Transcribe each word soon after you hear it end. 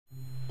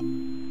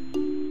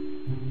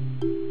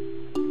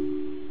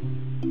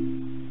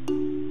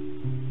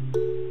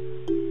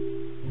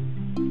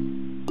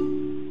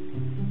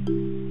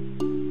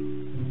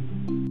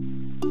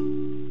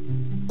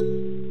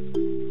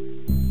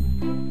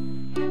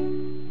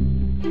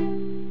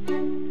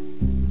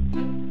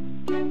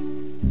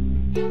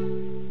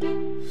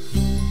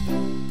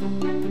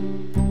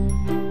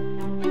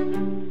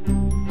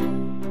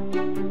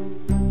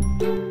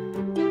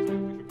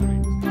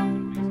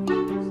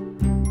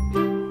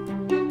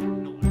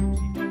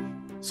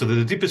So they're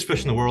the deepest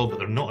fish in the world, but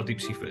they're not a deep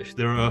sea fish.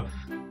 The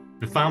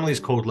family is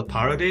called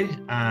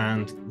Leparidae,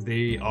 and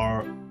they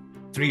are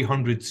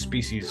 300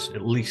 species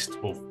at least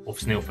of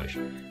snailfish.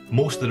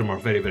 Most of them are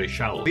very, very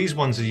shallow. These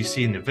ones, as you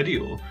see in the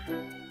video,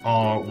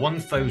 are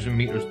 1,000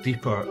 meters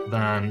deeper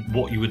than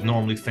what you would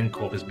normally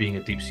think of as being a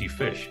deep sea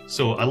fish.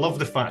 So I love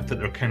the fact that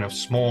they're kind of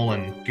small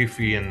and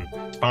goofy and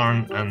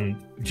sparse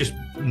and just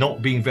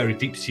not being very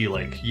deep sea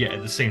like, yet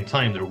at the same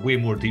time they're way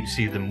more deep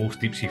sea than most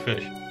deep sea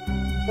fish.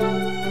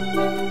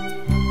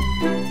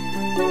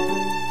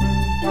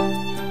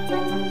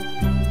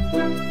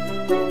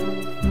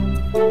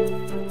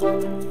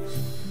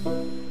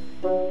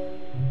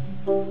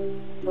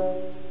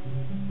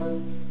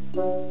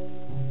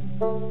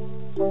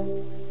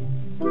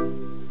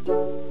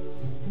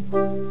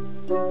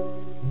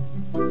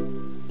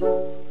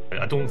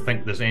 I don't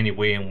think there's any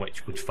way in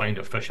which we'd find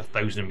a fish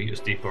 1,000 meters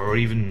deeper, or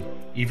even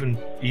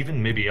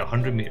maybe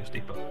 100 meters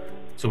deeper.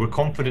 So we're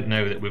confident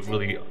now that we've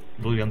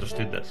really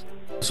understood this.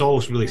 It's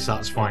always really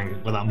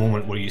satisfying with that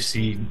moment where you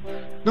see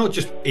not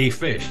just a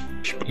fish,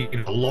 but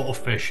a lot of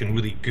fish in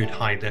really good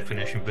high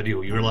definition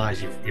video. You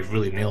realise you've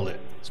really nailed it.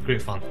 It's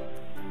great fun.